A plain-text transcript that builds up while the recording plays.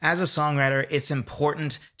As a songwriter, it's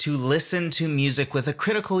important to listen to music with a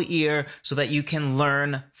critical ear so that you can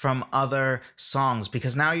learn from other songs,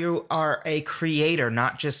 because now you are a creator,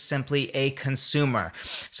 not just simply a consumer.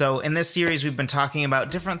 So in this series, we've been talking about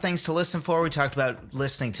different things to listen for. We talked about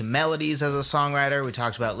listening to melodies as a songwriter. We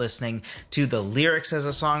talked about listening to the lyrics as a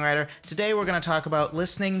songwriter. Today, we're going to talk about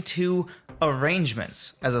listening to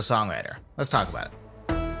arrangements as a songwriter. Let's talk about it.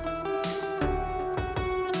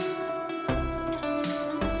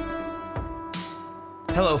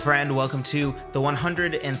 Hello, friend. Welcome to the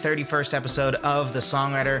 131st episode of the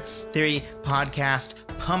Songwriter Theory podcast.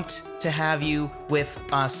 Pumped to have you with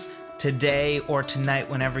us today or tonight,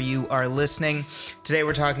 whenever you are listening. Today,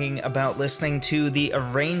 we're talking about listening to the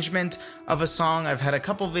arrangement of a song. I've had a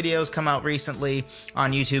couple videos come out recently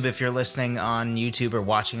on YouTube, if you're listening on YouTube or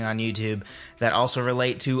watching on YouTube, that also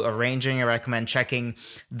relate to arranging. I recommend checking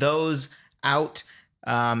those out.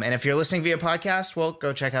 And if you're listening via podcast, well,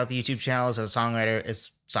 go check out the YouTube channel as a songwriter. It's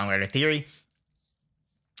Songwriter Theory.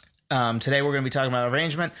 Today we're going to be talking about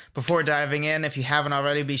arrangement. Before diving in, if you haven't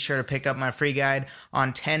already, be sure to pick up my free guide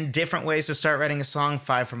on 10 different ways to start writing a song,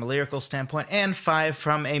 5 from a lyrical standpoint and 5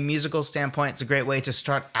 from a musical standpoint. It's a great way to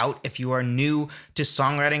start out if you are new to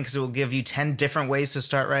songwriting, because it will give you 10 different ways to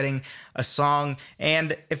start writing a song.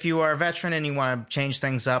 And if you are a veteran and you want to change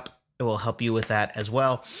things up, it will help you with that as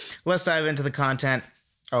well. Let's dive into the content.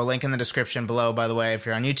 I'll link in the description below, by the way, if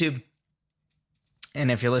you're on YouTube. And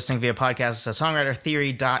if you're listening via podcast, it's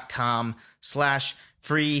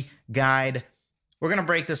songwritertheory.com/free guide. We're going to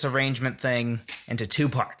break this arrangement thing into 2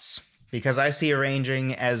 parts, because I see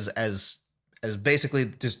arranging as basically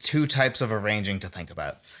just 2 types of arranging to think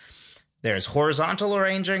about. There's horizontal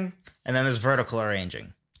arranging, and then there's vertical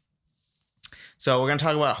arranging. So we're going to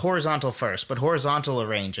talk about horizontal first, but horizontal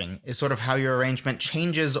arranging is sort of how your arrangement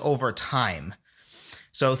changes over time.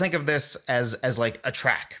 So think of this as like a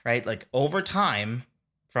track, right? Like over time,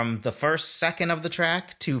 from the first second of the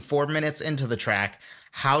track to 4 minutes into the track,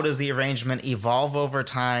 how does the arrangement evolve over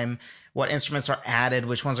time? What instruments are added?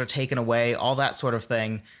 Which ones are taken away? All that sort of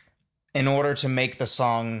thing, in order to make the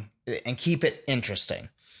song and keep it interesting,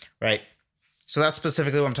 right? So that's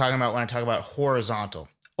specifically what I'm talking about when I talk about horizontal.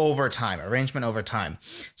 Over time, arrangement over time.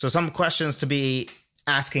 So some questions to be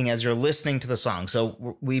asking as you're listening to the song.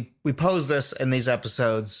 So we pose this in these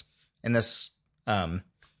episodes, in this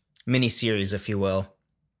mini series, if you will,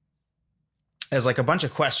 as like a bunch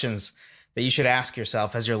of questions that you should ask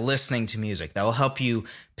yourself as you're listening to music that will help you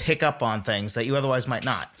pick up on things that you otherwise might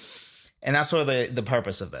not. And that's sort of the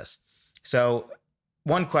purpose of this. So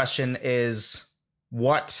one question is,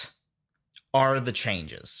 what are the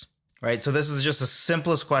changes? Right? So this is just the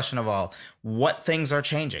simplest question of all. What things are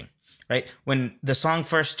changing? Right? When the song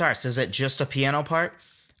first starts, is it just a piano part?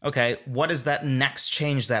 Okay, what is that next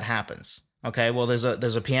change that happens? Okay, well, there's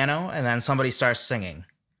a piano, and then somebody starts singing.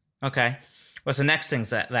 Okay, what's the next thing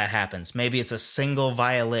that happens? Maybe it's a single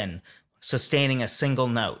violin sustaining a single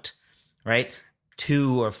note, right?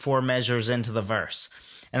 2 or 4 measures into the verse.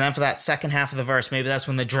 And then for that second half of the verse, maybe that's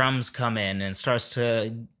when the drums come in and starts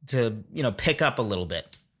to pick up a little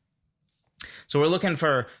bit. So we're looking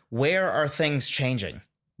for, where are things changing?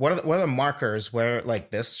 What are the markers where, like,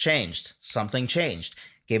 this changed, something changed,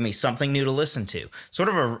 gave me something new to listen to? Sort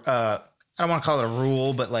of I don't want to call it a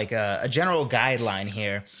rule, but like a general guideline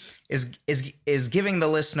here is giving the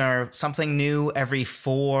listener something new every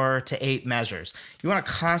 4 to 8 measures. You want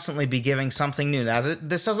to constantly be giving something new. Now,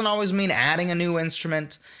 this doesn't always mean adding a new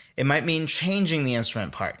instrument. It might mean changing the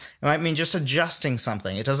instrument part. It might mean just adjusting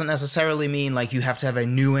something. It doesn't necessarily mean like you have to have a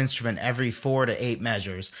new instrument every 4 to 8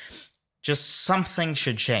 measures. Just something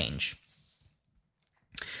should change.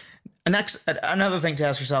 Another thing to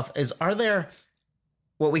ask yourself is, are there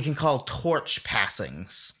what we can call torch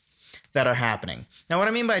passings that are happening? Now, what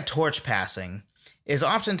I mean by torch passing is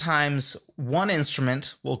oftentimes one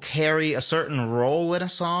instrument will carry a certain role in a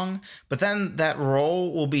song, but then that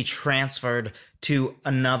role will be transferred to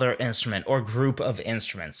another instrument or group of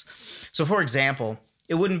instruments. So, for example,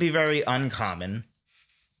 it wouldn't be very uncommon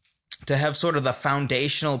to have sort of the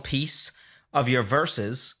foundational piece of your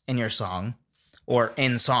verses in your song, or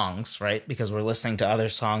in songs, right? Because we're listening to other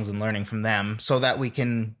songs and learning from them so that we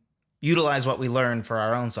can utilize what we learn for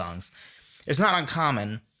our own songs. It's not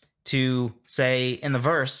uncommon to say in the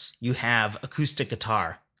verse, you have acoustic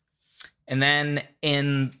guitar. And then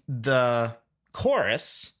in the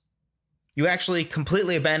chorus, you actually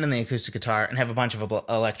completely abandon the acoustic guitar and have a bunch of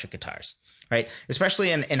electric guitars, right? Especially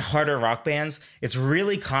in harder rock bands, it's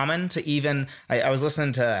really common to even, I was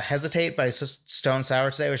listening to Hesitate by Stone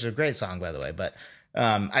Sour today, which is a great song, by the way, but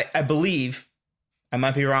I believe, I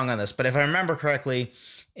might be wrong on this, but if I remember correctly,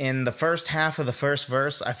 in the first half of the first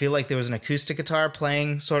verse, I feel like there was an acoustic guitar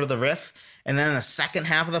playing sort of the riff. And then in the second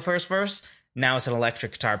half of the first verse, now it's an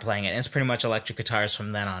electric guitar playing it. And it's pretty much electric guitars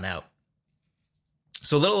from then on out.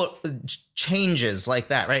 So little changes like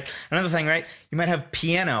that, right? Another thing, right? You might have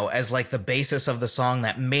piano as like the basis of the song,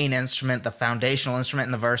 that main instrument, the foundational instrument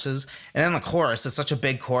in the verses. And then the chorus is such a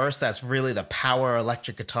big chorus that's really the power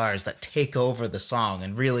electric guitars that take over the song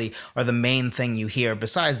and really are the main thing you hear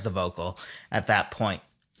besides the vocal at that point.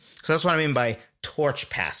 So that's what I mean by torch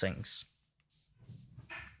passings.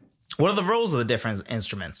 What are the roles of the different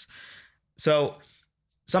instruments? So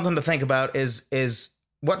something to think about is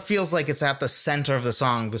what feels like it's at the center of the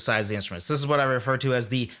song besides the instruments. This is what I refer to as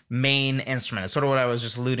the main instrument. It's sort of what I was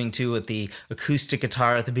just alluding to with the acoustic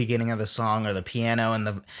guitar at the beginning of the song, or the piano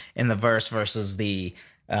in the verse versus the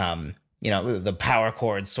the power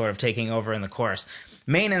chords sort of taking over in the chorus.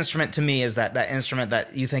 Main instrument to me is that instrument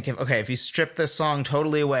that you think of, okay, if you strip this song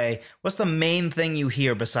totally away, what's the main thing you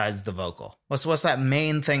hear besides the vocal? What's that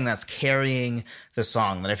main thing that's carrying the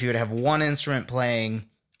song, that if you would have one instrument playing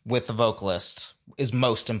with the vocalist is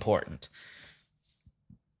most important?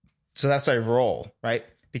 So that's a role, right?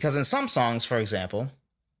 Because in some songs, for example,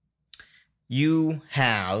 you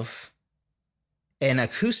have an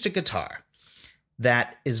acoustic guitar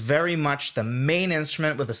that is very much the main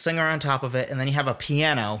instrument with a singer on top of it, and then you have a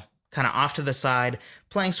piano kind of off to the side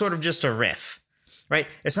playing sort of just a riff, right?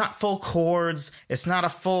 It's not full chords, it's not a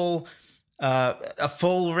full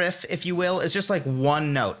riff, if you will. It's just like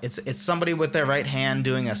one note. It's somebody with their right hand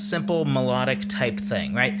doing a simple melodic type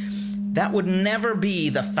thing, right? That would never be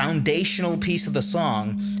the foundational piece of the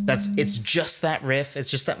song. It's just that riff,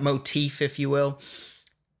 it's just that motif, if you will,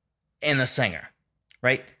 in the singer,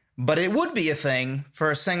 right? But it would be a thing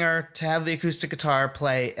for a singer to have the acoustic guitar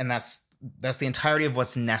play, and that's the entirety of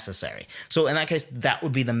what's necessary. So in that case, that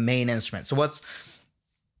would be the main instrument. So what's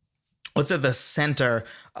at the center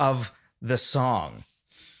of the song?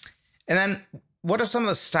 And then what are some of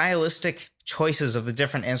the stylistic choices of the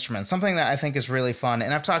different instruments? Something that I think is really fun,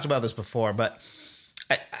 and I've talked about this before, but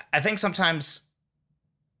I think sometimes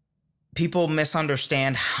people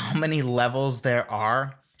misunderstand how many levels there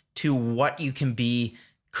are to what you can be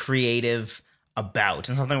creative about.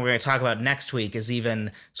 And something we're going to talk about next week is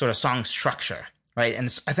even sort of song structure, right? And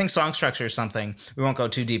I think song structure is something, we won't go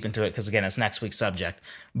too deep into it because, again, it's next week's subject,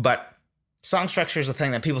 but song structure is a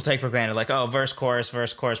thing that people take for granted, like, oh, verse, chorus,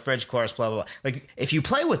 bridge, chorus, blah, blah, blah. Like, if you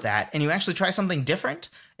play with that and you actually try something different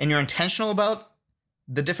and you're intentional about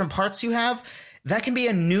the different parts you have, that can be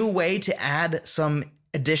a new way to add some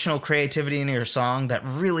additional creativity into your song that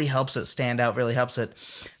really helps it stand out, really helps it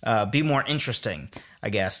be more interesting, I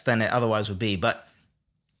guess, than it otherwise would be. But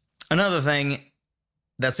another thing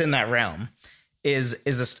that's in that realm is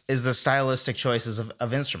the stylistic choices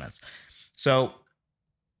of instruments. So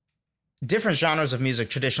different genres of music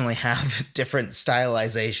traditionally have different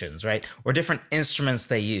stylizations, right? Or different instruments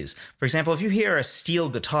they use. For example, if you hear a steel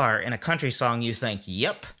guitar in a country song, you think,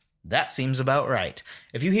 yep, that seems about right.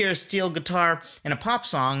 If you hear a steel guitar in a pop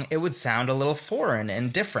song, it would sound a little foreign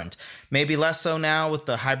and different. Maybe less so now with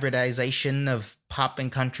the hybridization of pop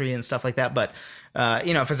and country and stuff like that. But,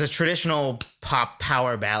 if it's a traditional pop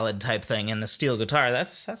power ballad type thing and the steel guitar,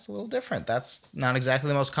 that's a little different. That's not exactly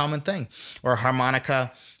the most common thing. Or a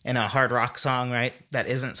harmonica in a hard rock song, right? That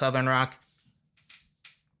isn't Southern rock.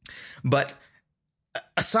 But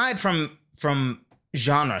aside from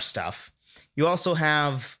genre stuff, you also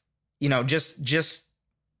have, just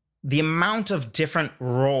the amount of different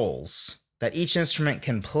roles that each instrument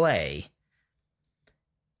can play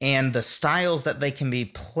and the styles that they can be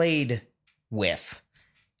played with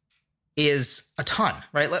is a ton,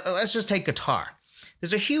 right? Let's just take guitar.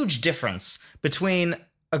 There's a huge difference between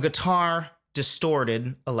a guitar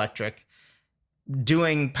distorted electric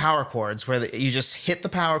doing power chords where you just hit the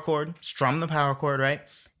power chord, strum the power chord, right?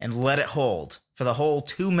 And let it hold for the whole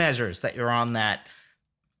two measures that you're on that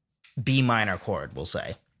B minor chord, we'll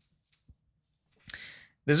say.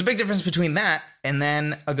 There's a big difference between that and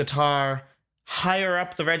then a guitar higher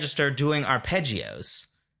up the register doing arpeggios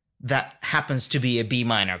that happens to be a B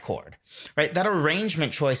minor chord, right? That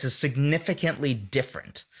arrangement choice is significantly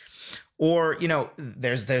different. Or,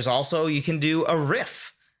 there's also, you can do a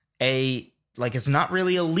riff, it's not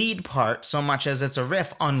really a lead part so much as it's a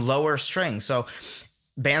riff on lower strings. So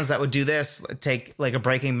bands that would do this, take like a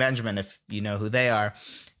Breaking Benjamin, if you know who they are.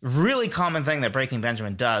 Really common thing that Breaking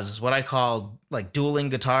Benjamin does is what I call like dueling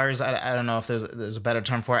guitars. I don't know if there's a better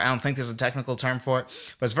term for it. I don't think there's a technical term for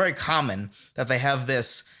it, but it's very common that they have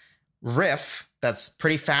this riff that's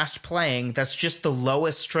pretty fast playing that's just the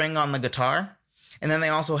lowest string on the guitar, and then they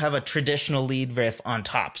also have a traditional lead riff on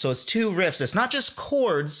top. So it's two riffs. It's not just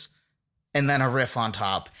chords and then a riff on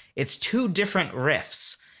top. It's two different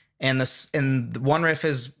riffs. And one riff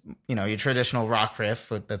is, your traditional rock riff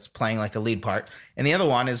that's playing like a lead part, and the other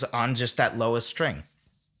one is on just that lowest string.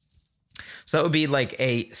 So that would be like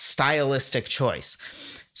a stylistic choice.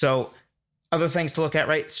 So other things to look at,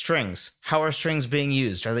 right? Strings. How are strings being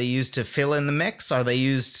used? Are they used to fill in the mix? Are they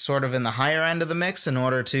used sort of in the higher end of the mix in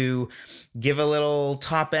order to give a little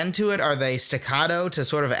top end to it? Are they staccato to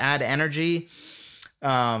sort of add energy?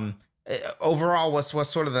 Overall, what's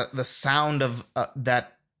sort of the sound of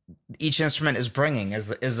that each instrument is bringing? Is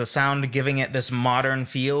the sound giving it this modern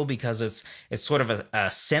feel because it's sort of a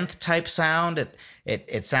synth type sound?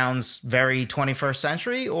 It sounds very 21st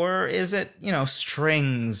century, or is it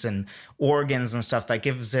strings and organs and stuff that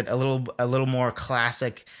gives it a little more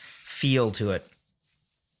classic feel to it?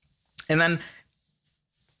 And then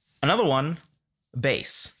another one,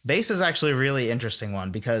 bass. Bass is actually a really interesting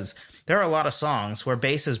one because there are a lot of songs where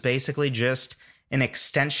bass is basically just an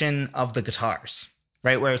extension of the guitars.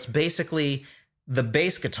 Right, where it's basically the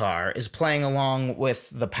bass guitar is playing along with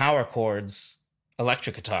the power chords,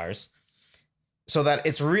 electric guitars, so that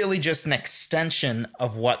it's really just an extension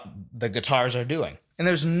of what the guitars are doing. And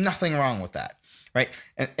there's nothing wrong with that, right?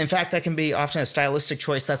 In fact, that can be often a stylistic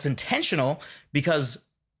choice that's intentional because,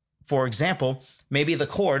 for example, maybe the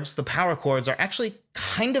chords, the power chords, are actually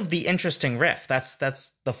kind of the interesting riff. That's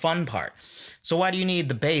the fun part. So why do you need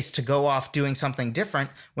the bass to go off doing something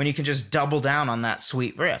different when you can just double down on that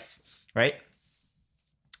sweet riff, right?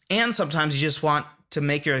 And sometimes you just want to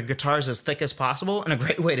make your guitars as thick as possible, and a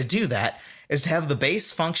great way to do that is to have the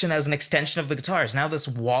bass function as an extension of the guitars. Now this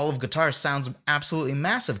wall of guitars sounds absolutely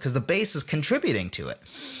massive because the bass is contributing to it.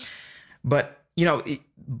 But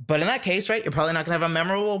in that case, right, you're probably not going to have a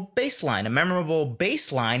memorable bass line. A memorable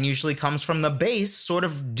bass line usually comes from the bass sort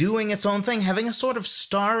of doing its own thing, having a sort of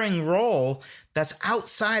starring role that's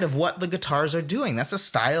outside of what the guitars are doing. That's a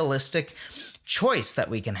stylistic choice that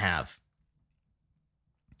we can have.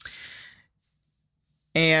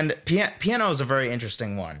 And piano is a very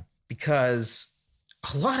interesting one because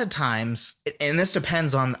a lot of times, and this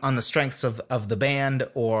depends on the strengths of the band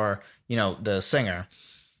or, the singer,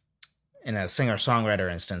 in a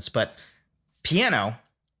singer-songwriter instance, but piano,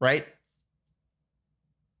 right,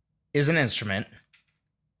 is an instrument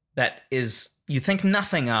that is you think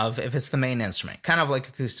nothing of if it's the main instrument, kind of like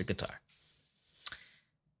acoustic guitar.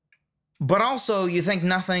 But also you think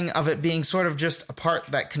nothing of it being sort of just a part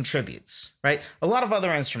that contributes, right? A lot of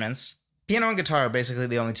other instruments, piano and guitar are basically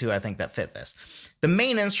the only two I think that fit this. The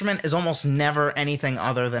main instrument is almost never anything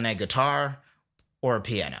other than a guitar or a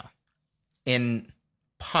piano. In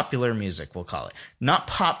popular music, we'll call it. Not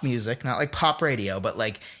pop music, not like pop radio, but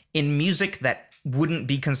like in music that wouldn't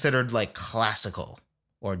be considered like classical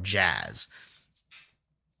or jazz.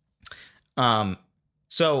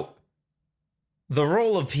 So the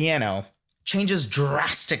role of piano changes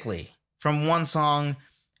drastically from one song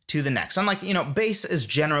to the next. Unlike, bass is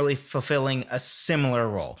generally fulfilling a similar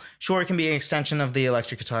role. Sure, it can be an extension of the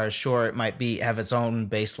electric guitars. Sure, it might have its own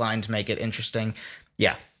bass line to make it interesting.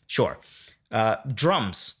 Yeah, sure.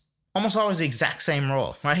 Drums, almost always the exact same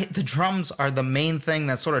role, right? The drums are the main thing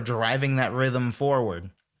that's sort of driving that rhythm forward.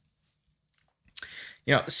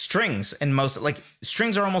 Strings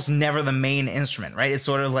strings are almost never the main instrument, right? It's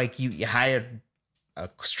sort of like you hire a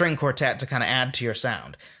string quartet to kind of add to your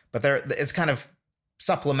sound, but it's kind of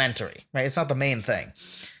supplementary, right? It's not the main thing.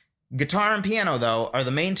 Guitar and piano, though, are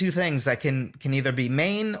the main two things that can either be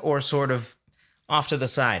main or sort of off to the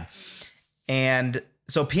side. And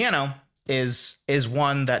so piano is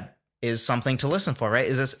one that is something to listen for, right?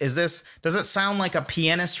 Does it sound like a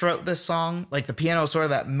pianist wrote this song? Like the piano is sort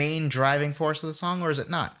of that main driving force of the song, or is it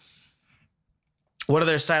not? What are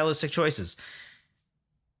their stylistic choices?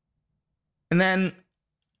 And then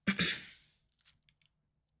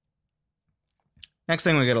next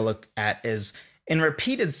thing we got to look at is in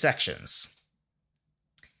repeated sections.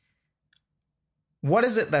 What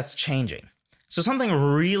is it that's changing? So something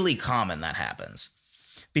really common that happens.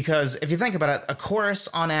 Because if you think about it, a chorus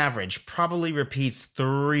on average probably repeats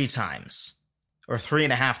 3 times or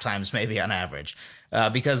 3.5 times maybe on average,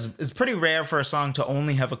 because it's pretty rare for a song to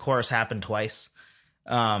only have a chorus happen twice.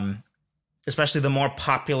 Especially the more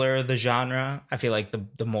popular the genre, I feel like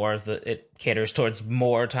the more it caters towards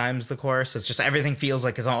more times the chorus. It's just everything feels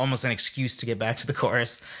like it's almost an excuse to get back to the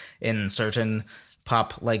chorus in certain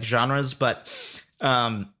pop-like genres. But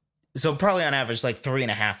so probably on average like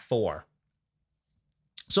 3.5, 4.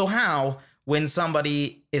 So how, when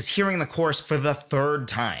somebody is hearing the chorus for the 3rd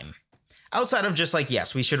time, Outside of just like,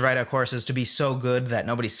 yes, we should write our choruses to be so good that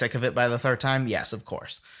nobody's sick of it by the third time. Yes, of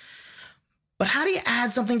course. But how do you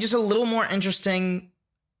add something just a little more interesting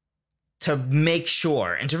to make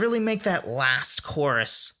sure and to really make that last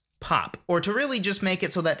chorus pop, or to really just make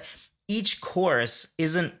it so that each chorus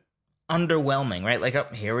isn't underwhelming, right? Like, oh,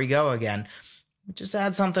 here we go again. Just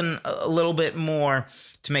add something a little bit more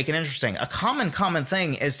to make it interesting. A common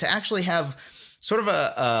thing is to actually have sort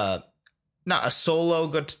of not a solo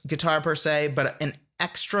guitar per se, but an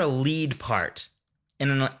extra lead part in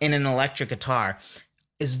an electric guitar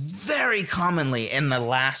is very commonly in the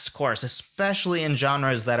last chorus, especially in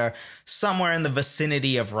genres that are somewhere in the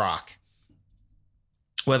vicinity of rock.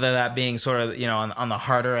 Whether that being sort of, you know, on the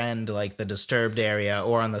harder end, like the Disturbed area,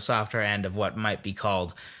 or on the softer end of what might be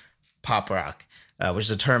called pop rock, which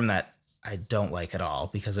is a term that I don't like at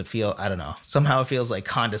all, because I don't know, somehow it feels like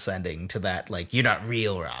condescending to that, like, you're not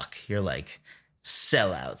real rock, you're like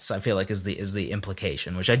sellouts, I feel like is the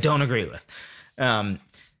implication, which I don't agree with.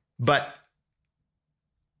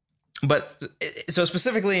 But so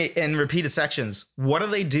specifically in repeated sections, what are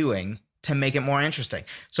they doing to make it more interesting?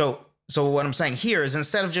 So what I'm saying here is,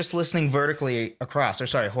 instead of just listening horizontally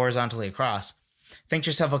across, think to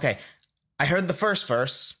yourself, okay, I heard the first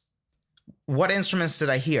verse. What instruments did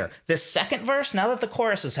I hear? The second verse, now that the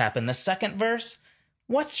chorus has happened, the second verse,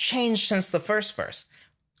 what's changed since the first verse?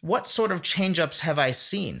 What sort of change-ups have I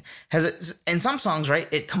seen? Has it, in some songs, right,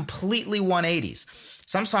 it completely 180s.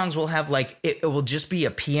 Some songs will have, like, it will just be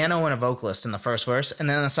a piano and a vocalist in the first verse, and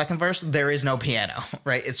then in the second verse, there is no piano,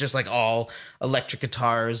 right? It's just like all electric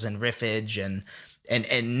guitars and riffage and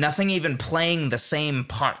nothing even playing the same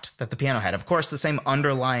part that the piano had. Of course, the same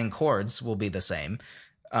underlying chords will be the same,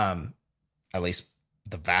 at least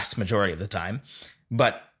the vast majority of the time,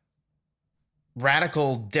 but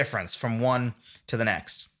radical difference from one to the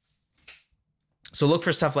next. So look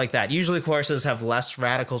for stuff like that. Usually choruses have less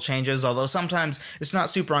radical changes, although sometimes it's not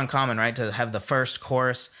super uncommon, right, to have the first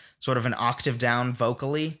chorus sort of an octave down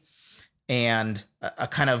vocally and a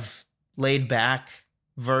kind of laid back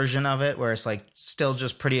version of it where it's like still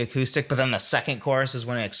just pretty acoustic, but then the second chorus is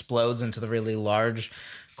when it explodes into the really large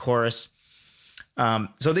chorus.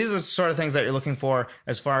 So these are the sort of things that you're looking for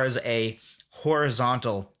as far as a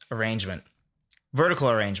horizontal arrangement. Vertical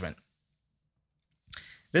arrangement.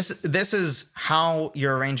 This is how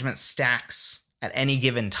your arrangement stacks at any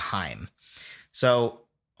given time. So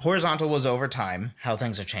horizontal was over time, how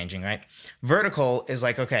things are changing, right? Vertical is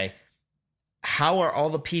like, okay, how are all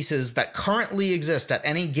the pieces that currently exist at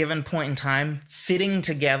any given point in time fitting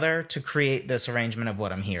together to create this arrangement of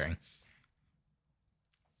what I'm hearing?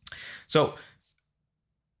 So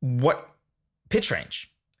what pitch range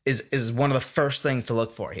is one of the first things to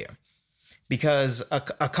look for here. Because a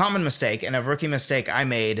common mistake, and a rookie mistake I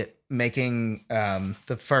made making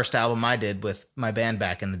the first album I did with my band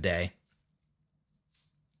back in the day,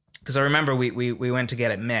 because I remember we went to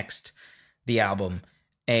get it mixed, the album,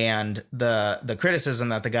 and the criticism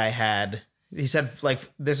that the guy had, he said, like,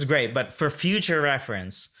 this is great, but for future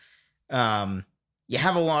reference, you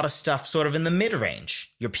have a lot of stuff sort of in the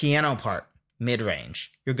mid-range. Your piano part,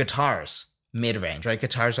 mid-range. Your guitars, mid-range, right?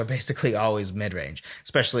 Guitars are basically always mid-range,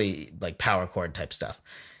 especially like power chord type stuff.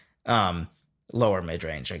 Lower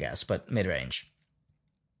mid-range, I guess, but mid-range.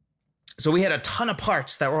 So we had a ton of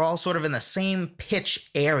parts that were all sort of in the same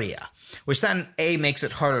pitch area, which then makes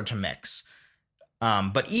it harder to mix.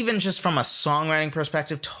 But even just from a songwriting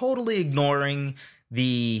perspective, totally ignoring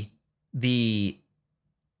the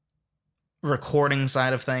recording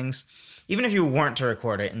side of things. Even if you weren't to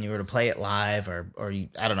record it and you were to play it live, or you,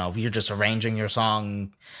 I don't know, if you're just arranging your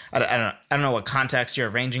song, I don't know what context you're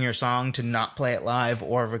arranging your song to not play it live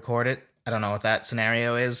or record it. I don't know what that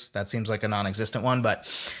scenario is. That seems like a non-existent one, but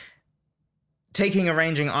taking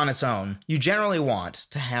arranging on its own, you generally want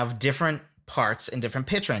to have different parts in different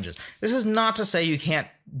pitch ranges. This is not to say you can't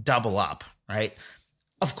double up, right?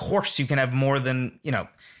 Of course you can have more than,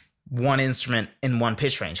 one instrument in one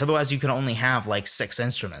pitch range. Otherwise you can only have like 6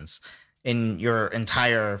 instruments in your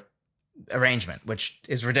entire arrangement, which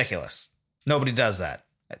is ridiculous. Nobody does that.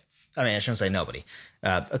 I mean, I shouldn't say nobody.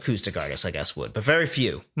 Acoustic artists, I guess, would, but very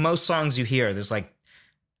few. Most songs you hear, there's like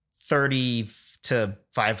 30 to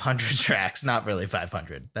 500 tracks. Not really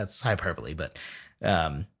 500. That's hyperbole, but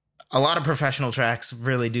a lot of professional tracks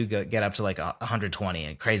really do get up to like 120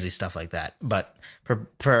 and crazy stuff like that. But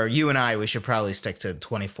for you and I, we should probably stick to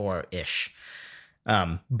 24-ish.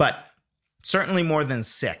 But certainly more than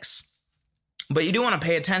 6. But you do want to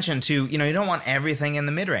pay attention to, you don't want everything in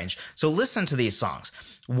the mid-range. So listen to these songs.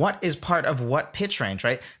 What is part of what pitch range,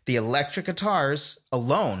 right? The electric guitars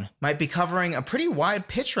alone might be covering a pretty wide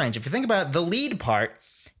pitch range. If you think about it, the lead part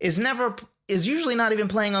is usually not even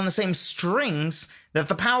playing on the same strings that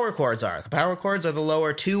the power chords are. The power chords are the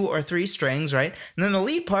lower 2 or 3 strings, right? And then the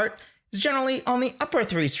lead part is generally on the upper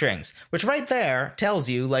 3 strings, which right there tells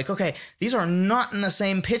you, like, okay, these are not in the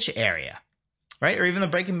same pitch area, right? Or even the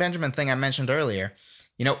Breaking Benjamin thing I mentioned earlier.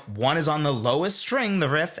 You know, one is on the lowest string, the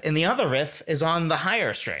riff, and the other riff is on the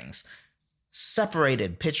higher strings.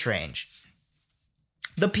 Separated pitch range.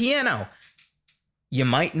 The piano. You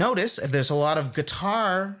might notice if there's a lot of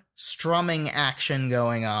guitar strumming action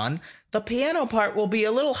going on, the piano part will be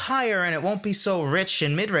a little higher and it won't be so rich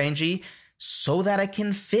and mid-rangey, so that it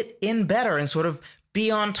can fit in better and sort of be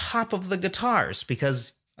on top of the guitars,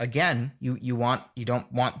 because again, you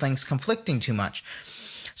don't want things conflicting too much.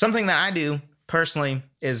 Something that I do personally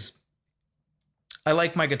is I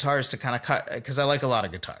like my guitars to kind of cut, because I like a lot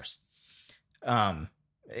of guitars.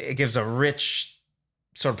 It gives a rich,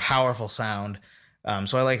 sort of powerful sound.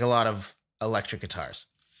 So I like a lot of electric guitars.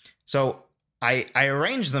 So I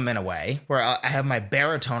arrange them in a way where I have my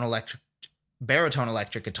baritone electric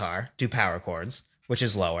guitar do power chords, which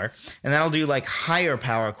is lower, and then I'll do like higher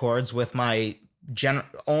power chords with my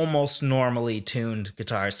almost normally tuned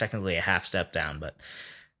guitars, technically a half step down, but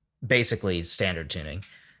basically standard tuning.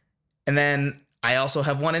 And then I also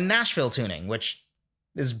have one in Nashville tuning, which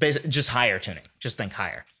is basically just higher tuning. Just think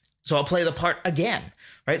higher. So I'll play the part again,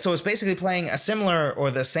 right? So it's basically playing a similar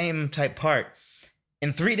or the same type part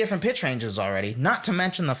in 3 different pitch ranges already, not to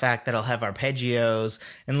mention the fact that I'll have arpeggios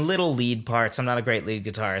and little lead parts. I'm not a great lead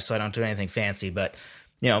guitarist, so I don't do anything fancy, but,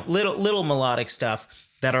 you know, little melodic stuff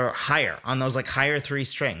that are higher on those like higher 3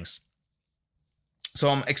 strings. So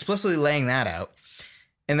I'm explicitly laying that out.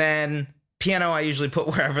 And then piano, I usually put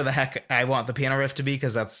wherever the heck I want the piano riff to be,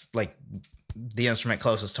 because that's like the instrument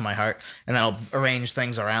closest to my heart. And then I'll arrange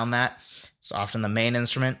things around that. It's often the main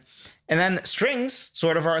instrument. And then strings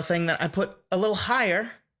sort of are a thing that I put a little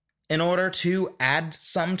higher in order to add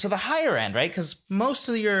some to the higher end, right? Because most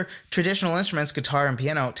of your traditional instruments, guitar and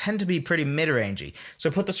piano, tend to be pretty mid-rangey. So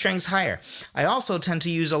I put the strings higher. I also tend to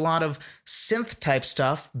use a lot of synth-type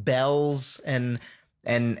stuff, bells and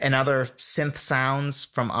other synth sounds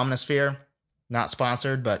from Omnisphere. Not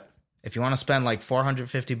sponsored, but if you want to spend like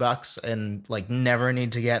 $450 and like never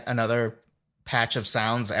need to get another patch of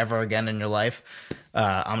sounds ever again in your life,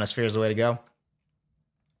 Omnisphere is the way to go.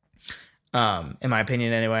 In my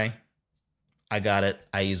opinion, anyway. I got it.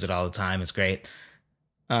 I use it all the time. It's great.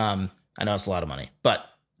 I know it's a lot of money, but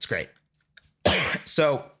it's great.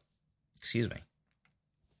 So, excuse me.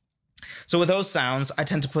 So with those sounds, I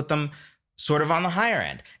tend to put them sort of on the higher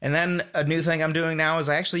end. And then a new thing I'm doing now is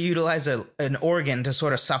I actually utilize an organ to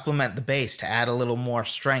sort of supplement the bass, to add a little more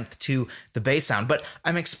strength to the bass sound. But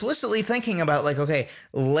I'm explicitly thinking about like, okay,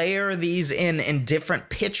 layer these in different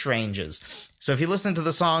pitch ranges. So if you listen to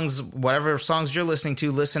the songs, whatever songs you're listening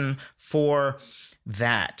to, listen for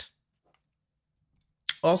that.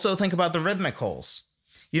 Also think about the rhythmic holes.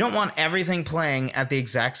 You don't want everything playing at the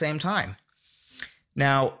exact same time.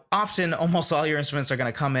 Now, often, almost all your instruments are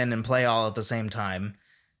going to come in and play all at the same time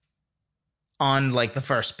on, like, the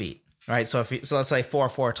first beat, right? So let's say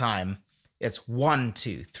 4/4 time, it's 1,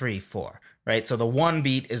 2, 3, 4, right? So the 1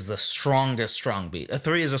 beat is the strongest strong beat. A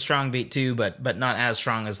 3 is a strong beat too, but not as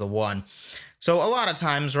strong as the 1. So a lot of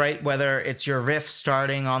times, right, whether it's your riff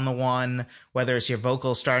starting on the 1, whether it's your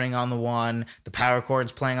vocal starting on the 1, the power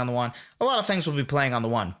chords playing on the 1, a lot of things will be playing on the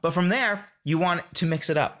 1. But from there, you want to mix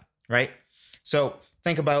it up, right? So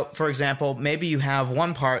think about, for example, maybe you have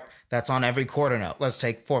one part that's on every quarter note. Let's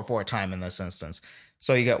take 4/4 time in this instance.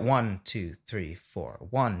 So you get 1, 2, 3, 4,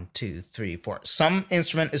 1, 2, 3, 4. Some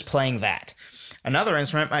instrument is playing that. Another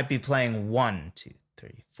instrument might be playing 1, 2,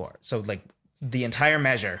 3, 4. So like the entire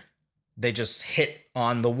measure, they just hit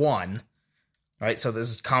on the 1, right? So this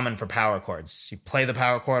is common for power chords. You play the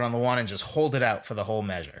power chord on the 1 and just hold it out for the whole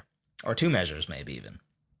measure, or 2 measures maybe even.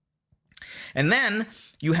 And then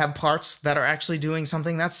you have parts that are actually doing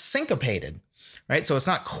something that's syncopated, right? So it's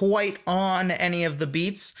not quite on any of the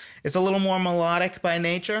beats. It's a little more melodic by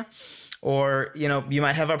nature. Or, you know, you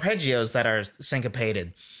might have arpeggios that are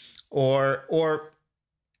syncopated. Or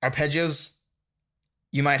arpeggios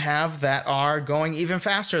you might have that are going even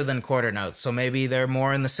faster than quarter notes. So maybe they're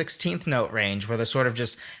more in the 16th note range, where they're sort of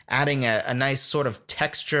just adding a nice sort of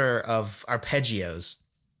texture of arpeggios.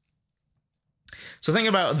 So think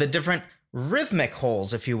about the different rhythmic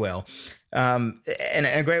holes, if you will. And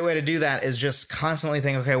a great way to do that is just constantly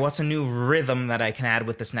think, okay, what's a new rhythm that I can add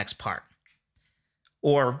with this next part?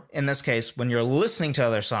 Or in this case, when you're listening to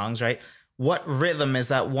other songs, right, what rhythm is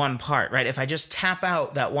that one part, right? If I just tap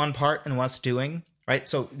out that one part and what's doing, right?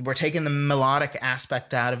 So we're taking the melodic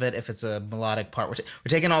aspect out of it. If it's a melodic part, we're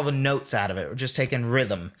taking all the notes out of it. We're just taking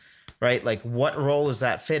rhythm, right? Like, what role is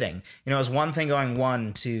that fitting? You know, it's one thing going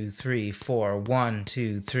 1, 2, 3, 4, 1,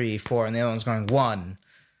 2, 3, 4, and the other one's going 1,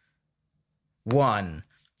 1,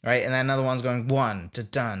 right? And then another one's going 1 to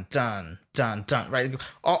dun, dun, dun, dun, right?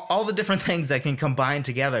 All the different things that can combine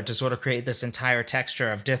together to sort of create this entire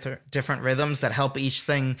texture of different rhythms that help each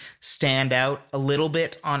thing stand out a little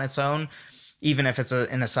bit on its own, even if it's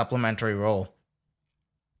in a supplementary role,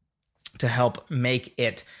 to help make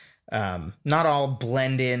it not all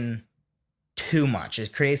blend in too much.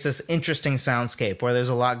 It creates this interesting soundscape where there's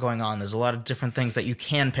a lot going on. There's a lot of different things that you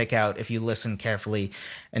can pick out if you listen carefully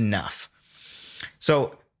enough.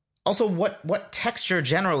 So also, what texture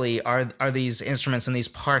generally are these instruments and these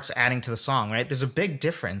parts adding to the song, right? There's a big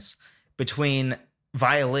difference between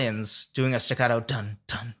violins doing a staccato dun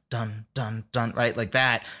dun dun dun dun, right, like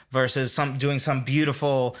that, versus doing some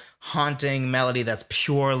beautiful haunting melody that's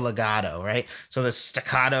pure legato, right? So the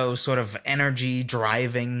staccato sort of energy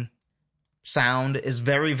driving sound is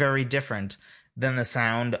very, very different than the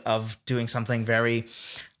sound of doing something very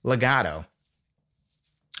legato.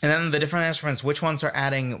 And then the different instruments, which ones are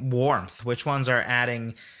adding warmth, which ones are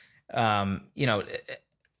adding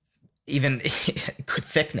even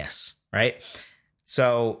thickness, right?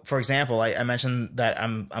 So, for example, I mentioned that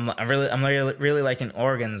I'm really liking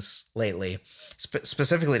organs lately,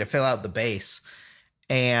 specifically to fill out the bass,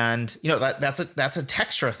 and that's a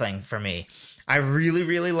texture thing for me. I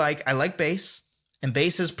really like bass, and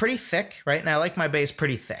bass is pretty thick, right? And I like my bass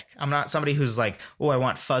pretty thick. I'm not somebody who's like, oh, I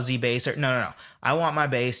want fuzzy bass, or no. I want my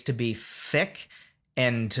bass to be thick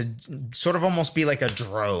and to sort of almost be like a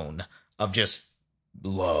drone of just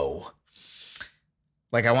low.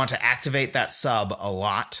 Like, I want to activate that sub a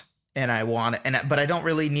lot, but I don't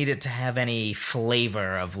really need it to have any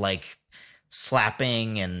flavor of like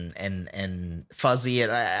slapping and fuzzy.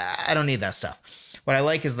 I don't need that stuff. What I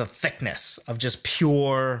like is the thickness of just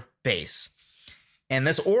pure bass. And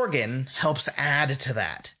this organ helps add to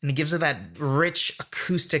that. And it gives it that rich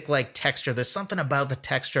acoustic like texture. There's something about the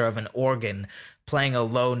texture of an organ playing a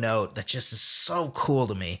low note that just is so cool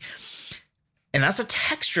to me. And that's a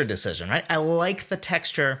texture decision, right? I like the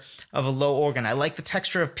texture of a low organ. I like the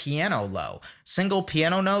texture of piano low. Single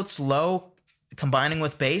piano notes low combining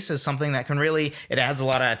with bass is something that can really, it adds a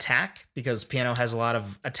lot of attack, because piano has a lot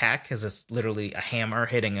of attack because it's literally a hammer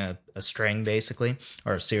hitting a string basically,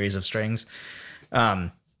 or a series of strings.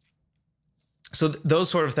 So those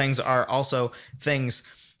sort of things are also things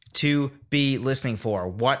to be listening for.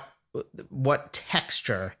 What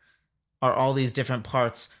texture are all these different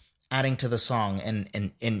parts adding to the song, and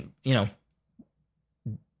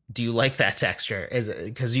do you like that texture? Is it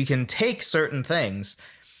because you can take certain things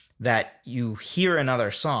that you hear in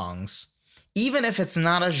other songs, even if it's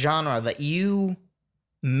not a genre that you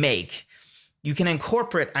make, you can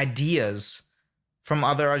incorporate ideas from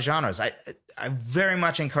other genres. I very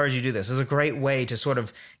much encourage you to do this. It's a great way to sort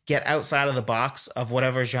of get outside of the box of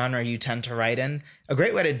whatever genre you tend to write in. A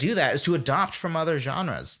great way to do that is to adopt from other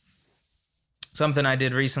genres. Something I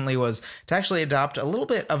did recently was to actually adopt a little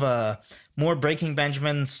bit of a more Breaking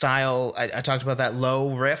Benjamin style. I talked about that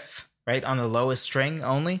low riff, right, on the lowest string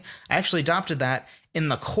only. I actually adopted that in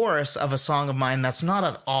the chorus of a song of mine that's not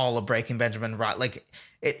at all a Breaking Benjamin rock. Like,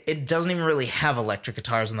 it doesn't even really have electric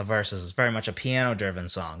guitars in the verses. It's very much a piano-driven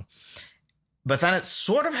song. But then it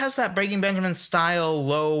sort of has that Breaking Benjamin style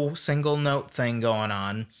low single note thing going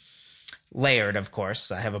on. Layered, of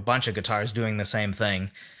course. I have a bunch of guitars doing the same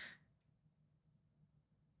thing.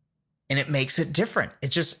 And it makes it different.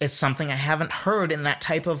 It's something I haven't heard in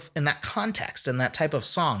that context, in that type of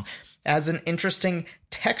song. Adds an interesting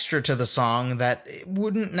texture to the song that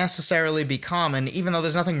wouldn't necessarily be common, even though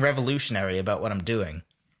there's nothing revolutionary about what I'm doing.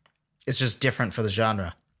 It's just different for the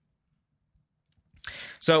genre.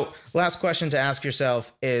 So, last question to ask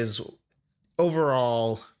yourself is,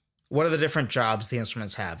 overall, what are the different jobs the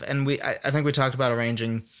instruments have? And I think we talked about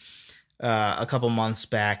arranging a couple months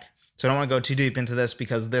back. So I don't want to go too deep into this,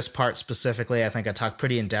 because this part specifically, I think I talked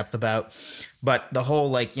pretty in depth about. But the whole,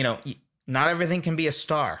 not everything can be a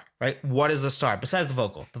star, right? What is the star? Besides the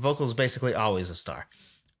vocal. The vocal is basically always a star.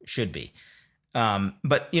 Should be.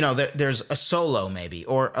 But, there's a solo maybe,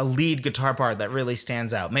 or a lead guitar part that really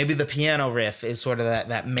stands out. Maybe the piano riff is sort of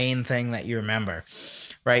that main thing that you remember,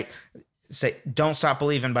 right? Say, Don't Stop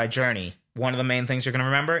Believin' by Journey. One of the main things you're going to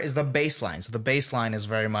remember is the bass line. So the bass line is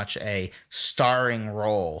very much a starring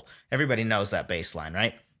role. Everybody knows that bass line,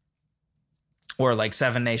 right? Or like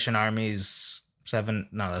Seven Nation Army's that's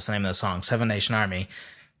the name of the song, Seven Nation Army,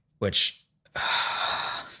 which,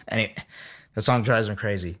 anyway, the song drives me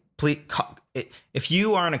crazy. Please if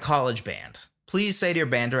you are in a college band, please say to your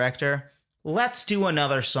band director, let's do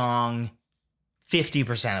another song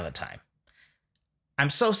 50% of the time. I'm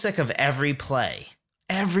so sick of every play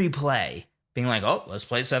being like, oh, let's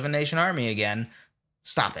play Seven Nation Army again.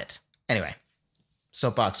 Stop it. Anyway,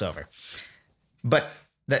 soapbox over. But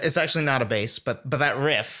it's actually not a bass, but that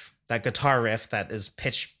riff, that guitar riff that is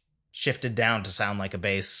pitch shifted down to sound like a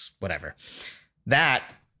bass, whatever, that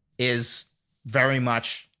is very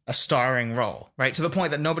much a starring role, right? To the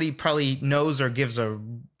point that nobody probably knows or gives a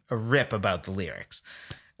rip about the lyrics.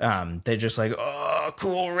 They're just like, oh,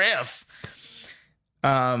 cool riff.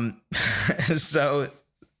 Another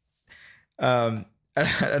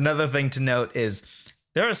thing to note is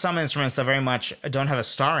there are some instruments that very much don't have a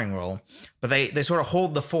starring role, but they sort of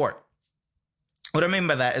hold the fort. What I mean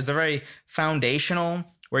by that is they're very foundational,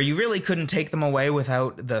 where you really couldn't take them away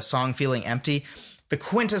without the song feeling empty. The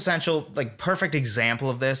quintessential, like, perfect example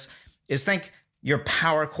of this is, think your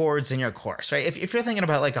power chords in your chorus, right? If you're thinking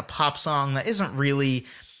about like a pop song that isn't really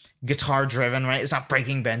guitar driven, right? It's not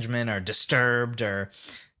Breaking Benjamin or Disturbed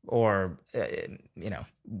or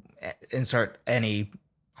insert any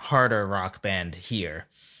harder rock band here,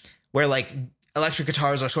 where like electric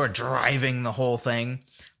guitars are sort of driving the whole thing,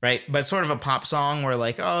 right? But sort of a pop song where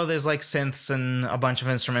like, oh, there's like synths and a bunch of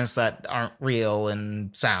instruments that aren't real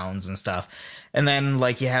and sounds and stuff. And then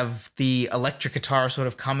like you have the electric guitar sort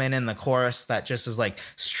of come in the chorus that just is like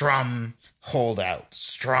strum, hold out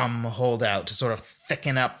to sort of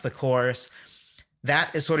thicken up the chorus.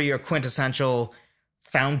 That is sort of your quintessential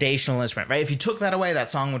foundational instrument, right? If you took that away, that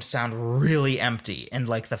song would sound really empty and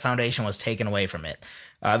like the foundation was taken away from it.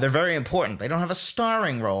 They're very important. They don't have a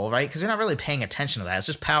starring role, right? Because you're not really paying attention to that. It's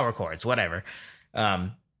just power chords, whatever.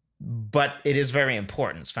 But it is very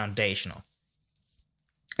important. It's foundational.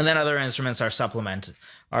 And then other instruments are supplemental.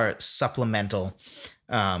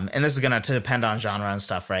 And this is going to depend on genre and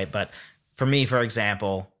stuff, right? But for me, for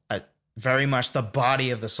example, very much the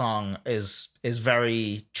body of the song is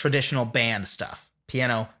very traditional band stuff.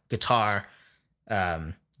 Piano, guitar,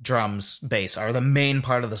 drums, bass are the main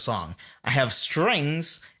part of the song. I have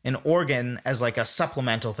strings and organ as like a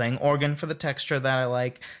supplemental thing. Organ for the texture that I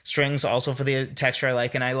like. Strings also for the texture I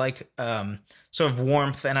like. And I like sort of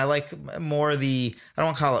warmth. And I like more I don't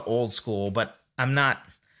want to call it old school, but I'm not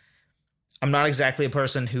exactly a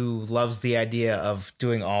person who loves the idea of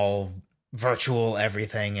doing all virtual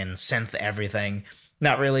everything and synth everything.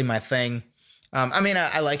 Not really my thing.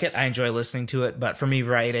 I like it. I enjoy listening to it. But for me,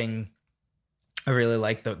 writing, I really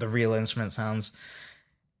like the real instrument sounds.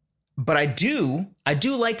 But I do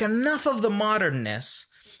like enough of the modernness.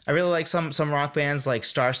 I really like some rock bands like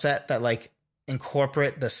Starset that like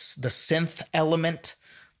incorporate the synth element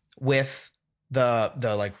with the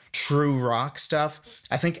like true rock stuff.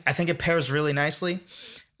 I think it pairs really nicely.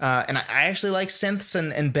 And I actually like synths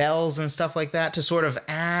and bells and stuff like that to sort of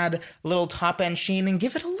add a little top-end sheen and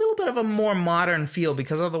give it a little bit of a more modern feel,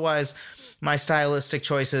 because otherwise my stylistic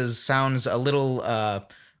choices sounds a little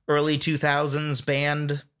early 2000s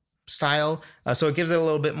band style. So it gives it a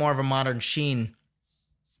little bit more of a modern sheen.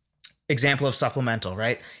 Example of supplemental,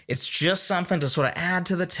 right? It's just something to sort of add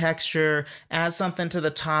to the texture, add something to the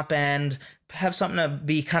top end, have something to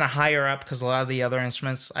be kind of higher up, because a lot of the other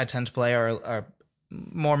instruments I tend to play are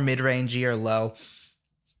more mid-rangey or low.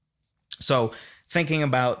 So thinking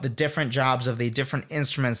about the different jobs of the different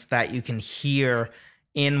instruments that you can hear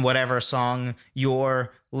in whatever song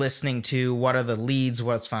you're listening to, what are the leads,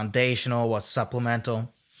 what's foundational, what's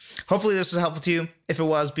supplemental. Hopefully this was helpful to you. If it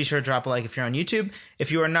was, be sure to drop a like if you're on YouTube.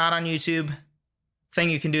 If you are not on YouTube, thing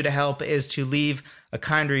you can do to help is to leave a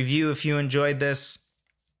kind review if you enjoyed this.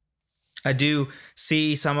 I do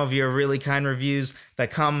see some of your really kind reviews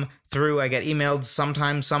that come through. I get emailed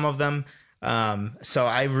sometimes, some of them. So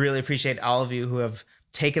I really appreciate all of you who have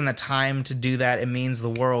taken the time to do that. It means the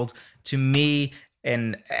world to me.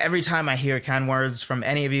 And every time I hear kind words from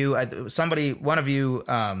any of you, one of you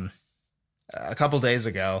a couple days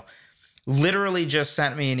ago literally just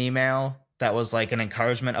sent me an email that was like an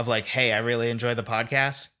encouragement of like, hey, I really enjoyed the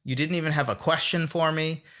podcast. You didn't even have a question for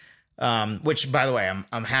me. Which, by the way,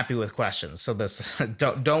 I'm happy with questions. So this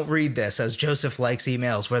don't read this as Joseph likes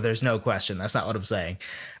emails where there's no question. That's not what I'm saying.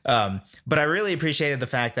 But I really appreciated the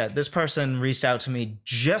fact that this person reached out to me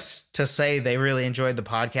just to say they really enjoyed the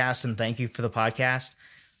podcast and thank you for the podcast.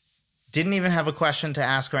 Didn't even have a question to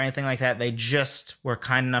ask or anything like that. They just were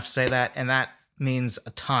kind enough to say that, and that means a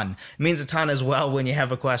ton. It means a ton as well when you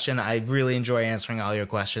have a question. I really enjoy answering all your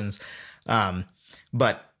questions.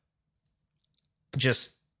 But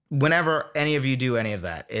just whenever any of you do any of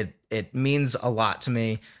that, it means a lot to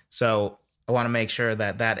me. So I want to make sure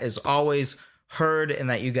that is always heard and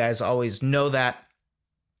that you guys always know that.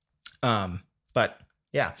 But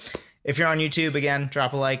yeah, if you're on YouTube, again,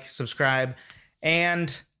 drop a like, subscribe.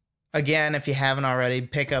 And again, if you haven't already,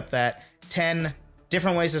 pick up that 10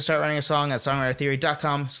 different ways to start writing a song at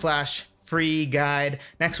songwritertheory.com/free guide.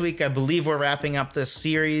 Next week, I believe we're wrapping up this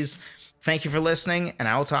series. Thank you for listening, and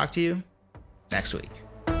I will talk to you next week.